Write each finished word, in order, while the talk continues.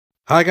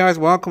Hi guys,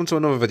 welcome to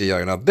another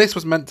video. Now this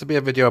was meant to be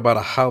a video about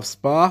a house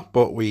bar,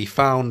 but we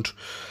found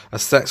a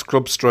sex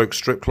club stroke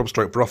strip club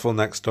stroke brothel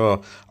next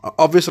door.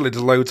 Obviously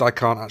there's loads I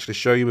can't actually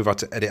show you, we've had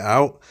to edit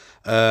out,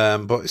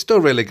 but it's still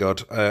really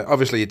good.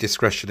 Obviously your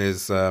discretion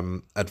is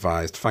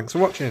advised. Thanks for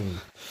watching.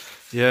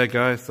 Yeah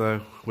guys,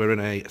 so we're in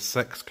a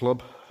sex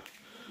club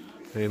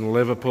in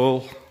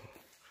Liverpool.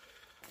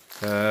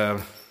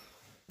 Lots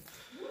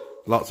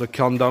of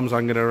condoms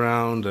hanging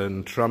around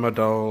and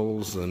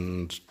tramadols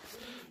and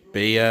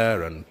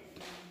beer and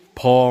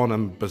porn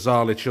and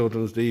bizarrely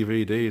children's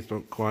DVDs.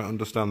 Don't quite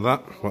understand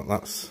that, but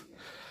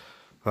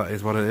that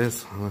is what it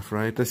is, I'm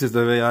afraid. This is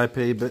the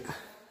VIP bit.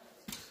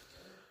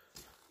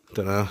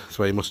 Don't know, that's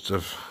where you must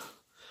have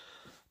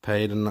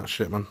paid and that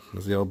shit, man.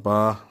 There's the old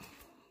bar.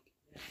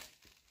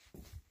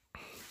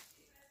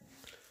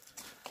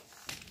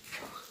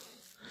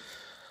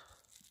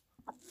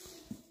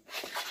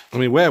 I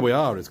mean, where we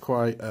are is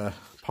quite a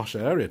posh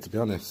area, to be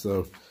honest.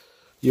 So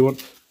you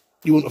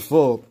wouldn't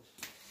afford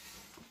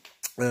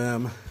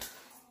to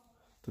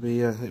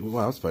be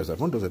well, I suppose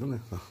everyone does it, doesn't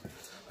it?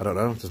 I don't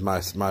know, just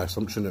my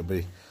assumption. It'd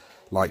be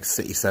like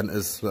city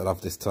centres that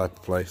have this type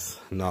of place,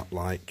 not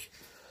like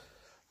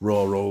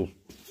rural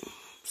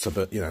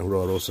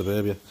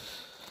suburbia.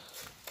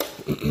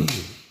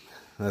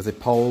 There's a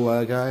pole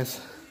there, guys.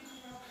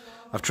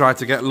 I've tried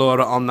to get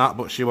Laura on that,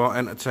 but she won't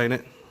entertain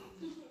it.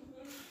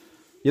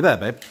 You there,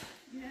 babe?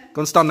 Yeah.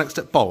 Go and stand next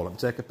to the pole and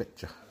take a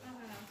picture.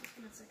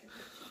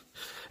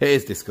 It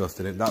is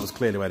disgusting. That was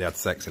clearly where they had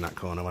sex, in that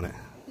corner, wasn't it?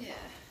 Yeah.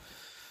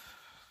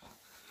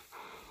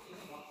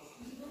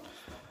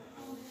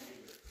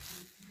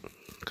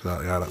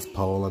 Yeah, that's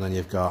pole, and then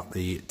you've got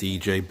the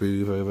DJ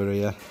booth over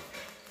here.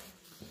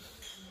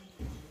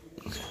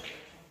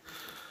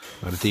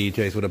 Where the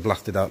DJs would have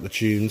blasted out the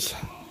tunes.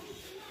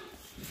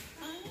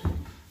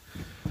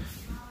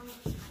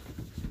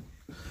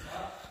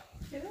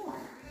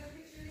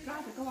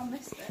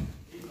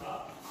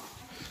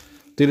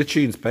 Do the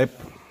tunes, babe.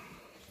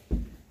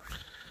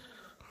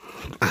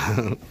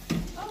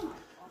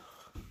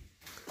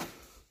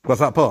 What's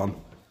that porn?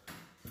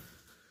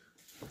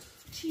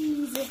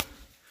 Cheesy.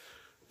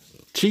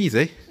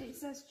 Cheesy? It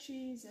says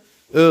cheesy.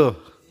 Oh.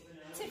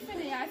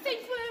 Tiffany, I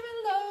think we're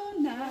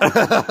alone now. Hey,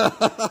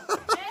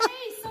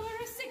 summer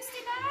of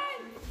 '69.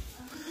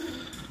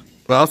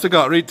 What else we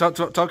got? Read, tell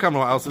camera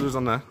what else there is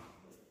on there.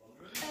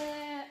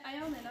 I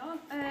only know.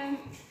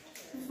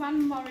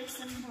 Van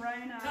Morrison,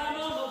 Brown Eyes.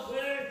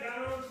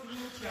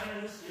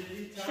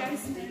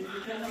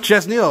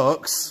 Chesney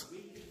Oaks?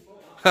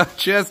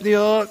 Chesney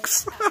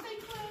Oaks?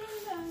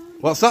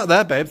 What's that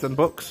there, babes, and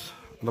books?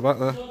 On the back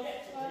there?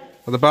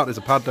 On the back there's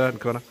a pad there in the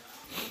corner.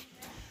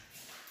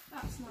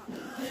 That's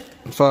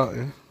not. So,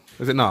 yeah.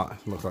 Is it not?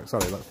 It looks like,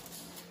 sorry, look.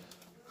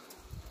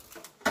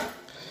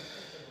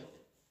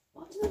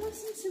 What do they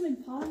listen to in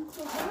porn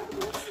clubs? How do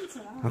they listen to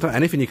that? I don't know,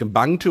 anything you can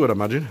bang to, I'd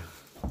imagine.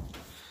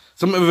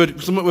 Something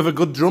with a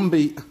good drum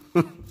beat.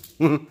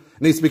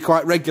 Needs to be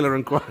quite regular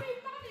and quite... Are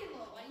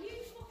you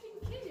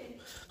fucking kidding?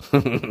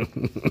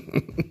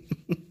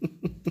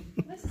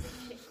 This is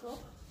a kick club.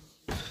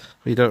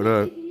 You don't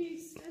know.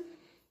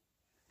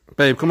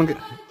 Babe, come and get...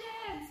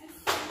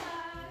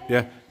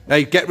 Yeah.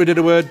 Hey, get rid of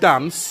the word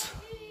dance.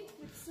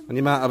 And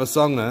you might have a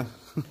song there.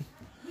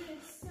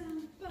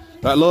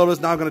 Right, Laura's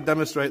now going to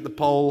demonstrate the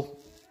pole.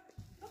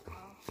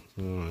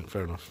 Alright,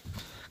 fair enough.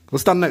 We'll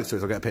stand next to it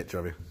so I'll get a picture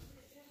of you.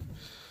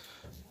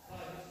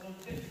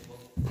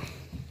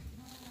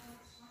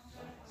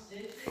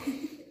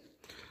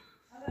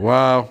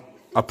 Wow.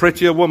 A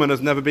prettier woman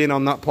has never been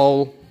on that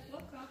pole.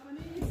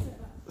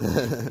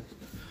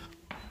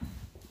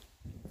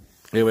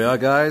 Here we are,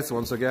 guys,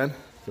 once again.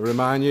 To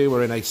remind you,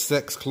 we're in a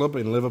sex club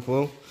in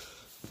Liverpool.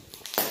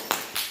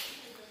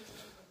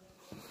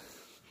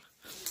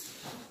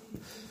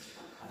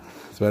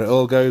 That's where it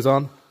all goes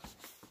on.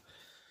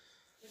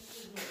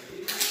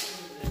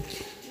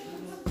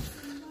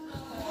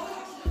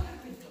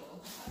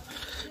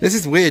 This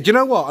is weird. Do you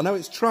know what? I know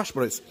it's trash,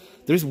 but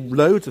there's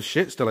loads of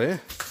shit still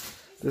here.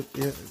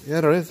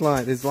 Yeah, there is.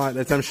 There's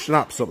them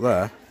schnapps up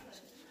there.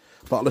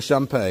 Bottle of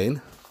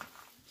champagne.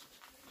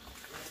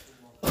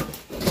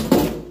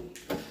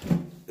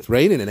 It's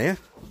raining in here.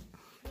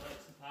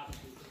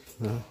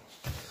 Oh.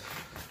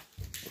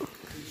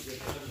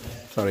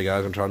 Sorry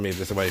guys, I'm trying to move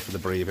this away for the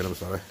breathing, I'm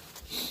sorry.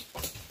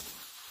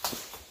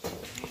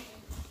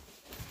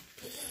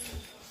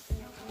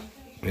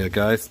 Yeah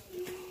guys.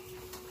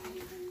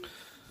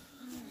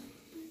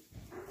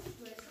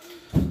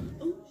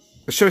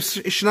 So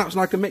is schnapps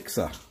like a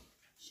mixer?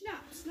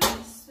 Schnapps,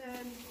 nice.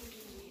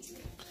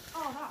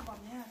 Oh, that one,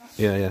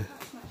 yeah. Yeah.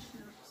 That's my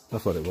schnapps.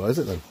 That's what it was,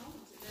 is it then?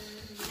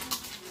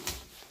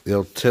 The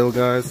old till,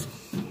 guys.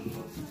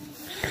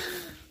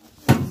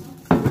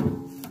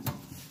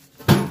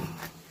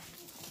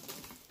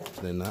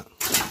 In that.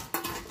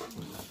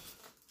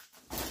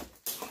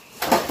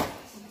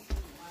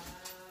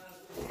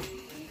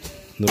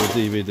 Another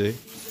DVD.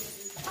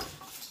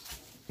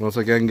 Once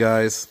again,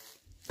 guys,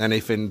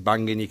 anything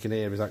banging you can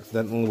hear is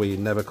accidental. We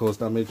never cause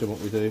damage in what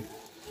we do.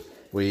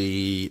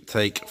 We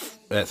take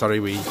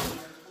we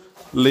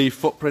leave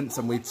footprints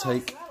and we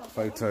take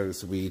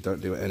photos. We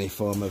don't do any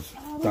form of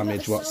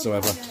damage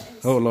whatsoever.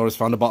 Oh, Laura's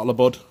found a bottle of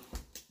Bud.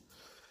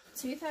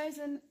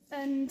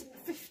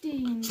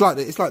 2015.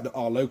 It's like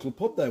our local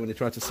pub there when they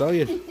try to sell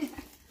you.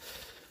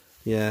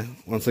 Yeah,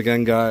 once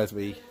again, guys,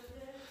 we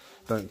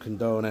don't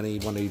condone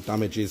anyone who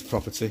damages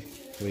property.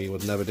 We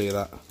would never do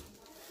that.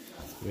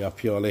 We are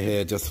purely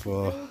here just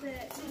for...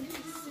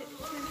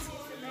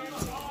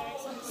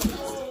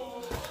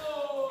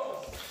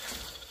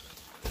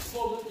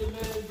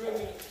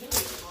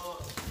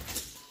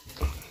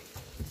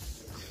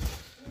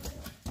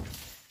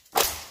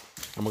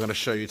 And we're going to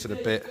show you to the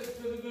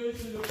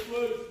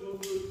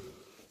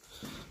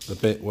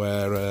bit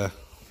where they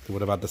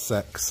would have had the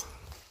sex.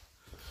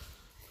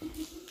 I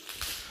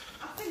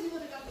think they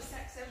would have had the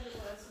sex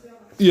everywhere, to be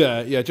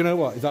honest. Yeah, do you know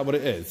what? Is that what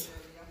it is?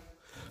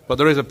 But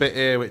there is a bit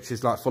here which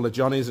is like full of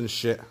Johnnies and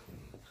shit.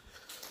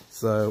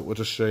 So we'll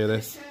just show you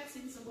this.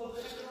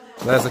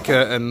 There's a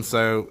curtain,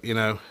 so, you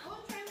know.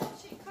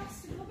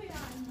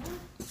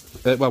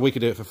 Well, we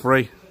could do it for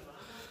free.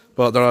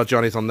 But there are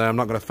Johnnies on there, I'm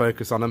not going to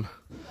focus on them.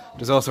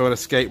 There's also an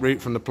escape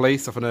route from the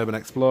police off an Urban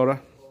Explorer.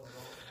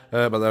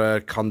 But there are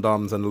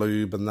condoms and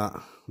lube and that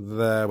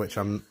there, which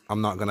I'm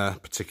not going to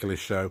particularly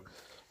show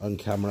on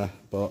camera.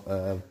 But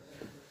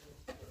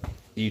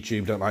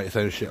YouTube don't like its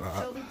own shit like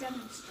that. Shall we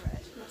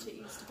demonstrate what it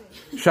used to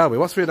be? Shall we?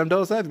 What's through them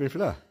doors there? Have you been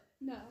through there?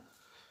 No.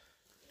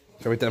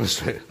 Shall we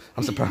demonstrate?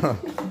 I'm surprised.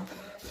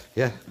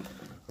 Yeah.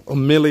 Oh,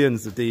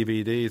 millions of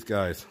DVDs,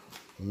 guys.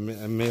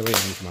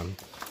 Millions, man.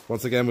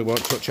 Once again, we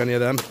won't touch any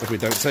of them if we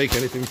don't take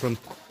anything from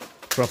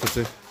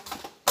property.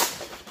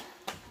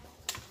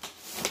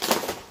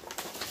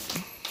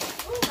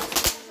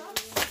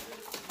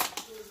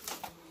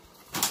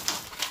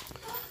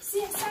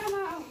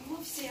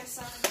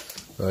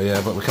 Oh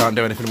yeah, but we can't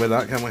do anything with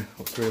that, can we?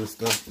 What's through the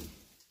stuff?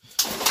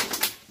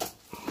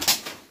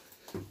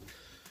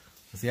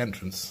 There's the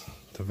entrance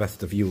to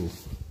vestibule.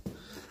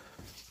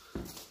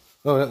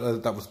 Oh,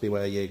 that must be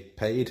where you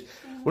paid.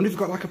 Wonder if you've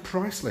got like a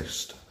price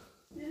list.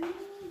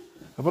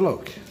 Have a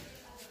look.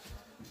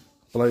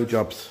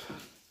 Blowjobs.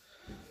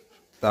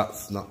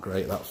 That's not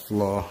great, that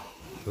floor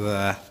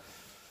there.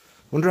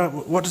 Wonder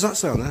what does that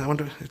say on there? I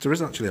wonder if there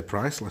is actually a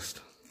price list.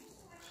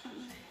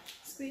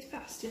 Squeeze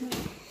past, isn't it?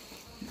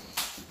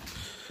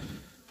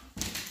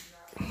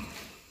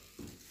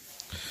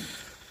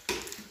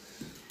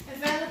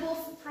 Available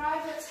for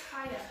private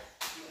hire.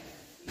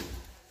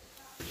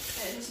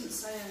 It doesn't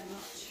say how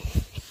much.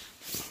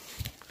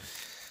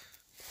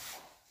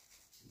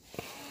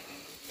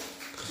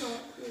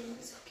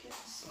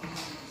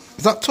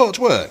 Does that torch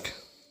work?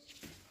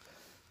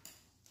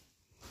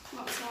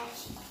 What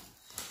torch?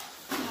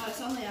 No,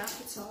 it's only half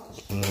a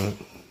torch.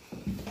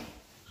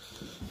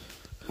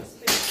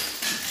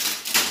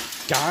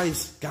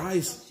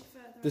 Guys,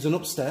 there's an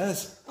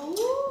upstairs. Oh!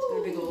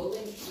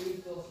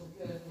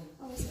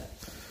 Oh, is it?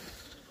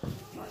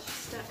 Let's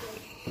just step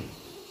in.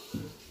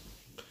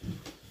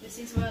 This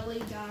is where Lee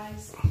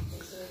dies.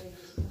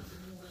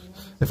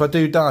 If I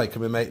do die,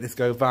 can we make this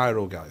go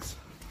viral, guys?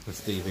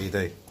 This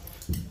DVD.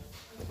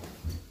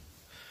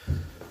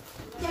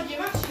 God,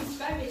 you're actually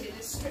buried in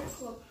a strip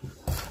club.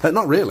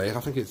 Not really. I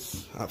think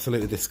it's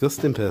absolutely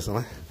disgusting,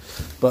 personally.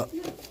 But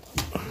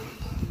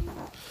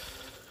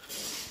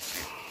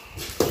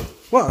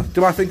what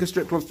do I think a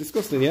strip club's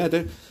disgusting? Yeah, I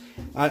do.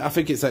 I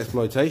think it's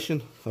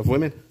exploitation of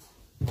women.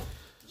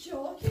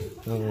 Sure.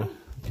 Oh,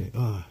 okay.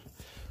 Oh.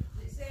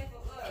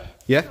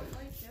 Yeah.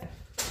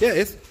 Yeah, it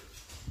is.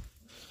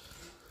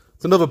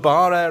 It's another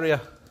bar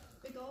area.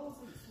 Big holes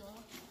in the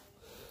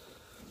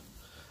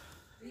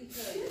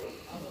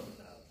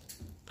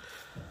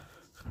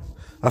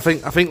floor.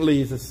 I think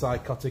Lee's as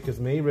psychotic as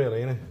me,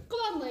 really, isn't he? Come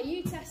on, Lee,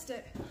 you test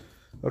it.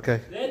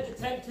 Okay. They're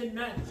detecting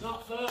men,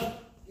 not firm.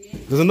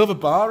 There's another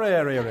bar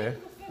area here.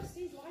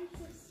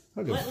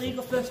 Let Lee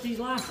go first, he's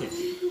lighting.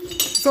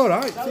 It's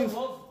alright.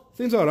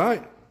 Seems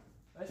alright.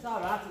 It's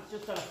alright, it's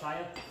just got a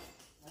fire.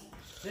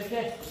 Vicky,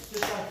 it's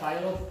just got a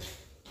fire up.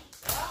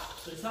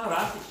 It's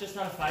alright, it's just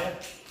got a fire.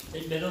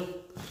 In the middle.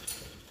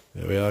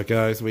 There we are,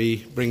 guys.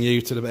 We bring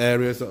you to the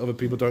areas that other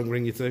people don't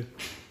bring you to.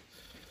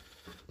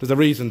 There's a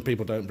reason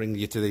people don't bring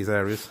you to these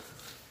areas.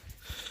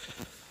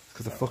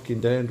 Because they're fucking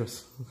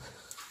dangerous.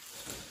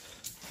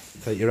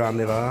 Take your hand,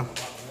 Nivar.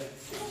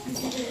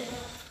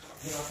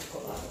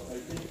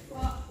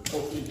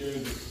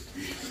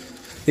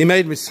 He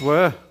made me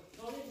swear.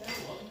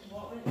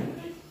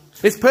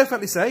 It's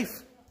perfectly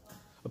safe.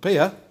 Up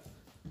here.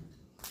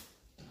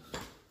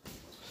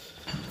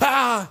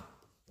 Ah!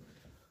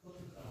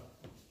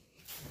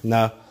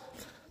 No.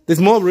 There's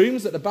more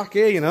rooms at the back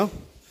here, you know.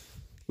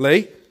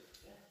 Lee?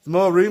 There's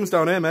more rooms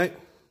down here, mate.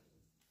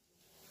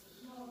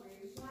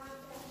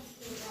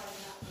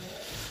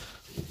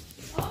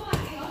 Oh my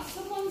God,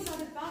 someone's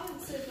had a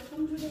balance of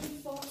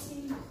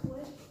 114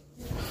 quid.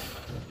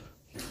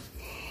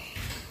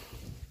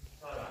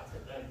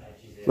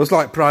 Looks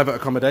like private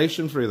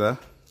accommodation through there.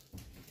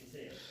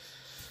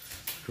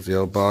 There's the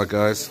old bar,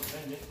 guys.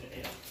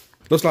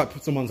 Looks like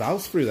someone's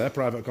house through there,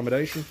 private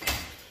accommodation.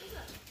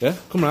 Yeah,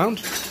 come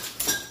round.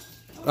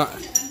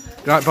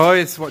 Right,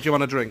 boys, what do you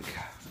want to drink?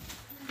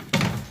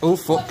 Oh,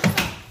 fuck.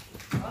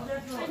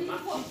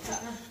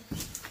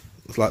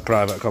 It's like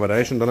private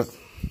accommodation, doesn't it?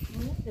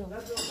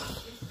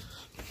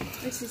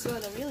 This is where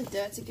the really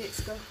dirty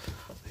bits go.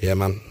 Yeah,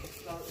 man.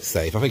 It's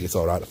safe. I think it's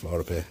alright, the floor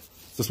up here.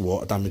 It's just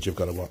water damage you've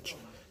got to watch.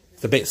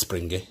 It's a bit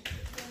springy.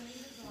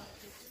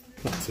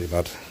 Not too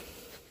bad.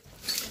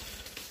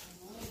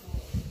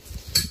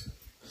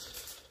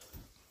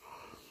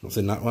 What's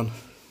in that one?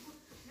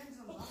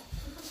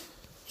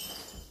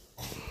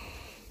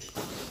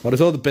 Well,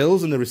 there's all the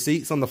bills and the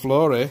receipts on the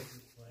floor here.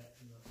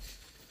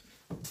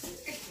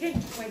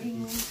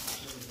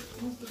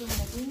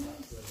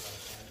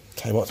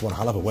 Tell you what, it's one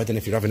hell of a wedding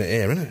if you're having it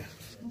here, isn't it?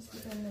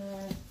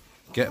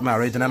 Get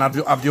married and then have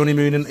your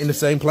honeymoon in the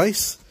same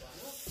place.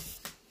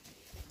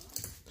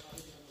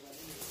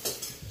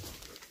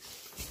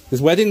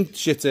 There's wedding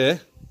shit here.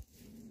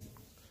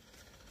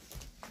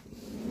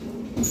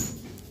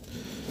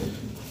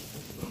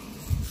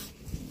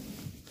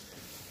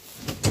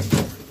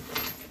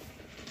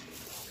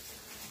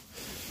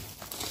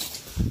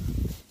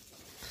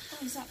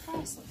 Is that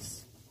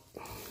priceless?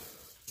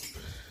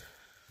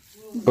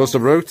 Oh, it's the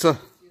rota.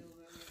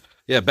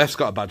 Yeah, Beth's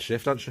got a bad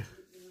shift, hasn't she?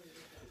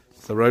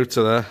 It's the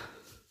rota there.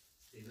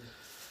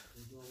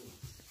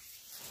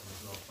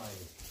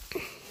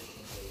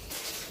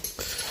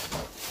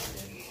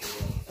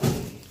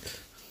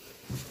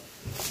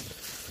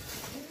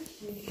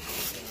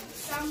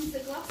 Sam's the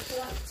glass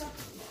collector.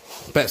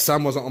 Bet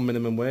Sam wasn't on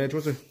minimum wage,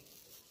 was he?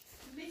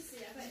 Missy,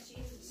 I bet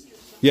she's a stripper.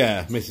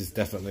 Yeah, Miss is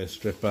definitely a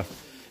stripper.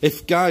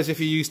 If guys,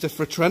 if you used to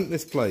frequent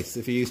this place,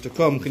 if you used to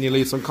come, can you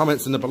leave some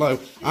comments in the below?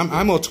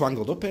 I'm all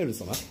twangled up here,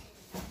 isn't I?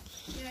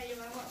 Yeah,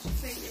 you are. What do you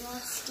think? You are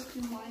stuck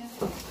in wire.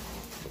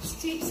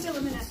 Keep still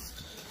a minute.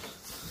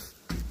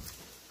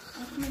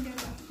 I'll come and get it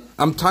after.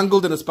 I'm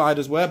tangled in a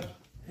spider's web.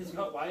 He's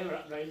got wire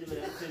wrapped round him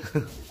and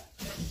everything.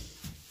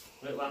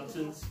 Like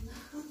lanterns.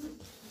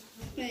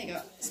 There you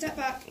go. Step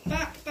back.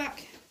 Back,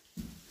 back.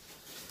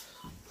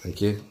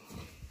 Thank you.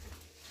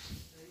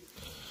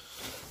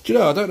 Do you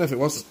know, I don't know if it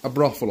was a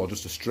brothel or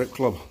just a strip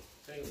club.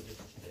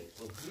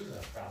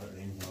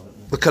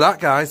 Look at that,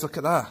 guys, look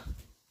at that.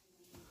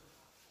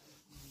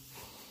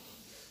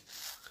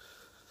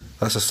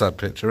 That's a sad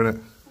picture, isn't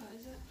it? What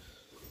is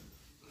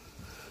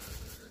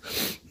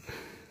it?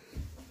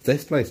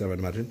 This place, I would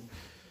imagine.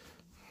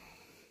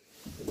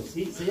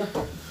 Seats here.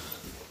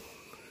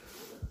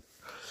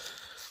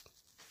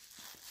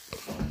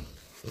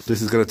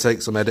 This is going to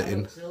take some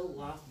editing.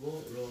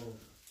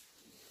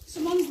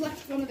 Someone's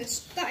left one of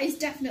this. That is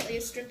definitely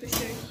a stripper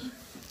shoe.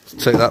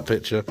 Take that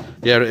picture.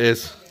 Yeah, it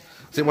is.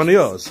 Is it one of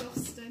yours?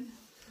 Disgusting.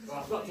 Well,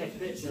 I've got to take a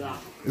picture of that.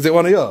 Is it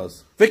one of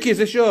yours? Vicky, is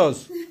this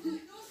yours?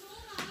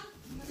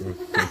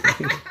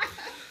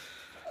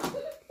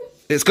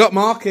 It's got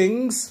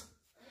markings.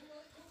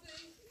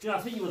 Do you know,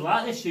 I think you would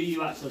like this shoe,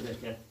 you actually,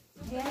 Vicky.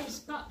 Yeah, it's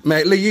got.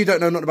 Mate, Lee, you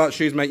don't know nothing about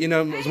shoes, mate. You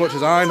know as much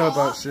as I know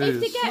about If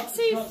shoes. they get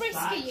too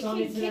frisky, you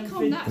can kick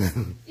on that.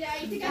 Yeah,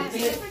 if they get too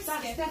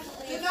frisky.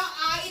 They're not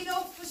high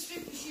enough for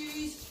stripper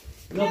shoes.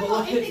 No, but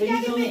look If at they get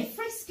these a on bit it.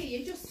 frisky,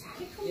 you just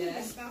kick on with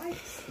the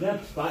spikes.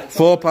 Yeah, spikes.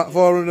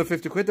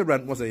 450 quid the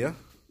rent, was it, yeah?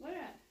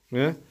 Where?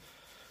 Yeah.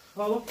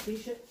 Oh, look,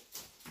 t-shirt.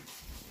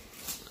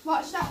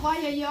 Watch that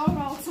wire, you're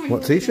all tangled.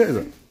 What t-shirt is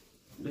it?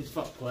 This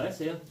Fox Place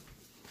here.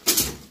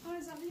 Oh,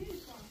 is that the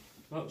uniform?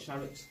 Look,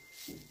 Sharrock's.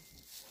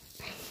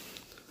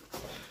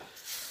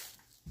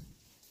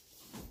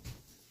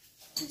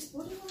 This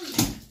bloody one.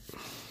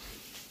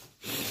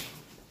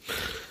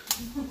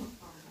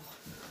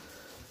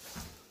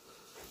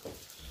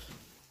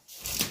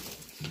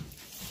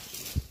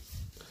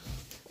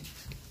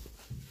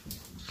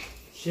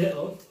 Shit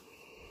up.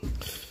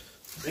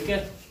 Vicky.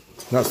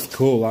 That's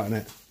cool, that, isn't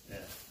it?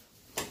 Yeah.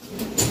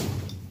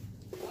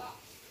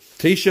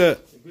 T-shirt.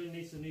 We're going to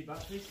need some new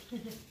batteries.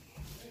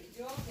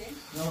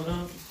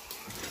 No.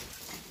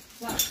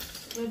 That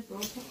red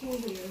broadcast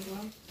over here as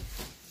well.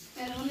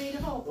 And I'll need a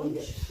whole Don't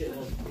bunch. get shit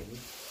loads of things.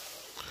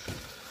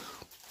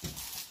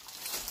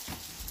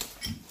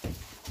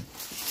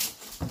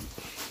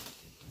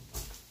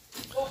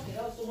 Fucking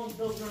hell, someone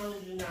billed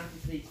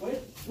 993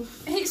 quid.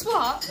 It's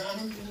what?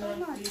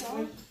 993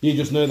 quid. You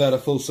just knew they had a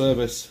full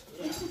service.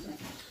 I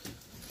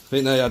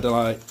think they had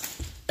like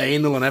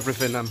anal and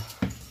everything then.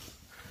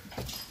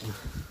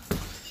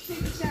 Think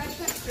they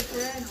charged extra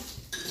for anal?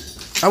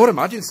 I would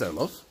imagine so,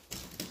 love.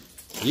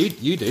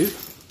 You do.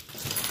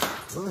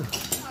 I was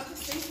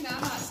just thinking I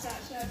might start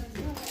charging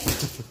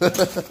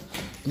for it.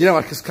 You know,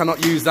 I just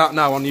cannot use that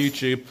now on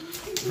YouTube.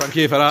 Thank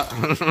you for that.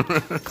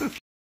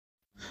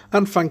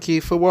 And thank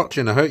you for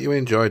watching. I hope you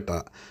enjoyed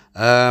that.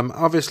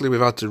 Obviously, we've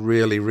had to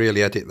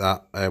really edit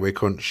that. We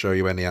couldn't show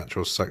you any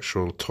actual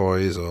sexual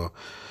toys or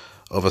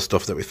other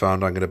stuff that we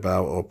found hanging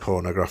about or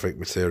pornographic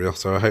material.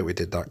 So I hope we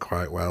did that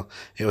quite well.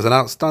 It was an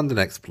outstanding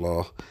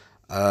explore.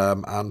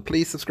 And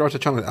please subscribe to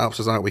the channel. It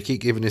helps us out. We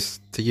keep giving this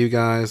to you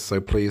guys,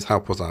 so please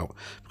help us out.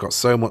 We've got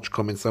so much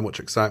coming, so much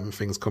exciting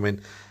things coming.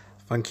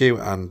 Thank you,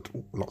 and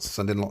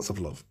sending lots of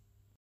love.